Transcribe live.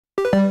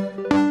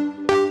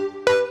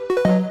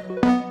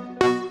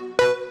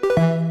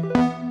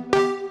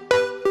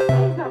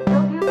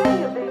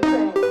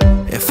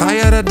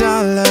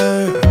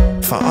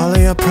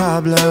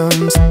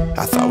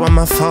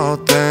my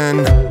fault,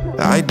 then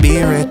I'd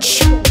be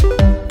rich.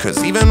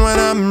 'Cause even when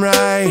I'm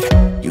right,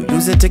 you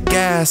use it to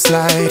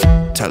gaslight.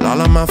 Tell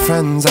all of my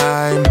friends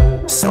I'm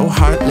so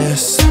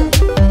heartless.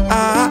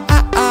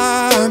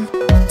 I'm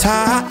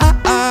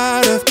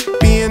tired of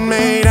being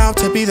made out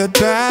to be the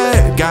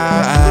bad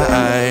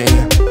guy.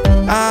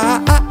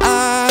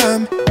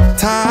 I'm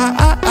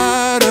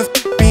tired of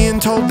being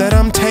told that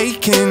I'm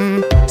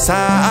taking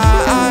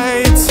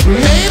sides.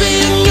 Maybe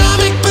in your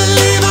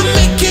make-believe I'm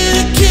making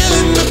a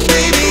killing, but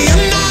baby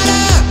I'm not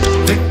a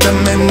victim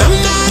and I'm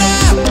not a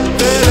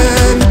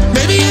villain.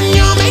 Maybe in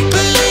your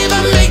make-believe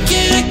I'm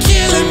making a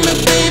killing, but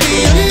baby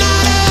I'm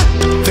not a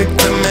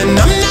victim and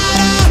I'm not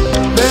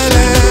a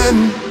villain.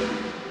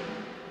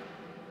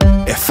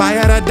 If I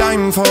had a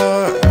dime for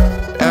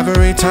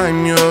every time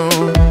you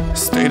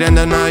stayed in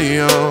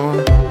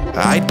denial,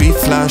 I'd be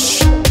flush.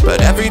 But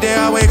every day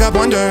I wake up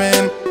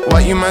wondering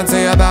what you might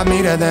say about me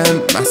to them.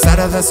 My side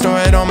of the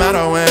story don't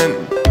matter when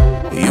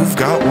you've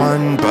got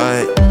one.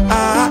 But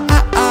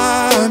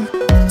I'm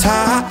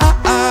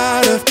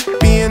tired of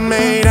being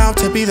made out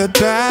to be the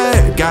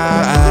bad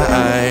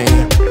guy.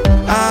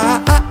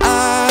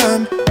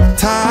 I'm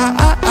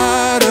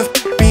tired of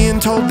being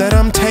told that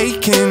I'm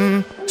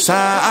taking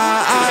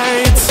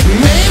sides.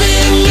 Maybe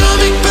in your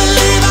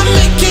make-believe I'm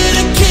making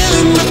a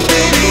killing, but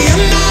baby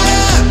I'm not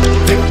a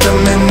victim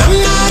and I'm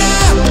not a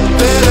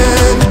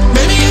villain.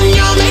 Maybe in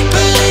your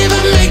make-believe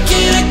I'm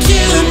making a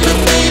killing, but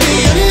baby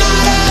I'm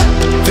not a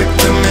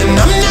victim and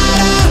I'm not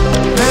a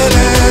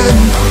villain.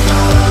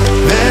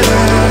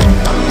 Villain.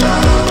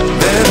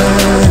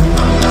 Villain.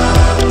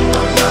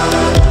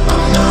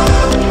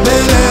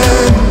 Villain.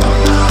 Villain.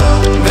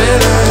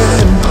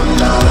 Villain.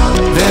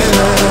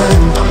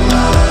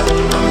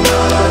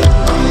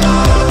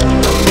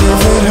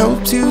 If it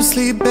helps you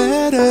sleep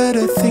better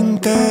to think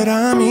that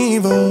I'm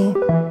evil,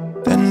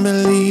 then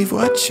believe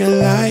what you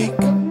like.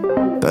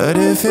 But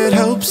if it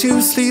helps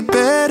you sleep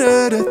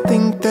better to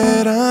think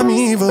that I'm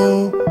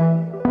evil,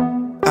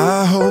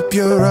 I hope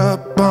you're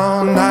up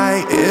all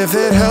night. If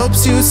it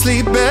helps you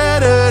sleep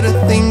better to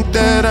think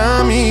that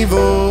I'm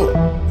evil,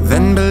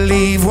 then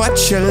believe what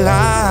you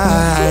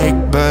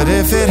like. But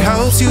if it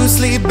helps you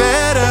sleep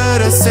better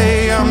to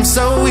say I'm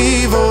so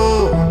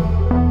evil,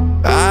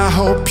 I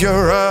hope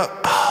you're up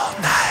all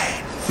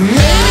night.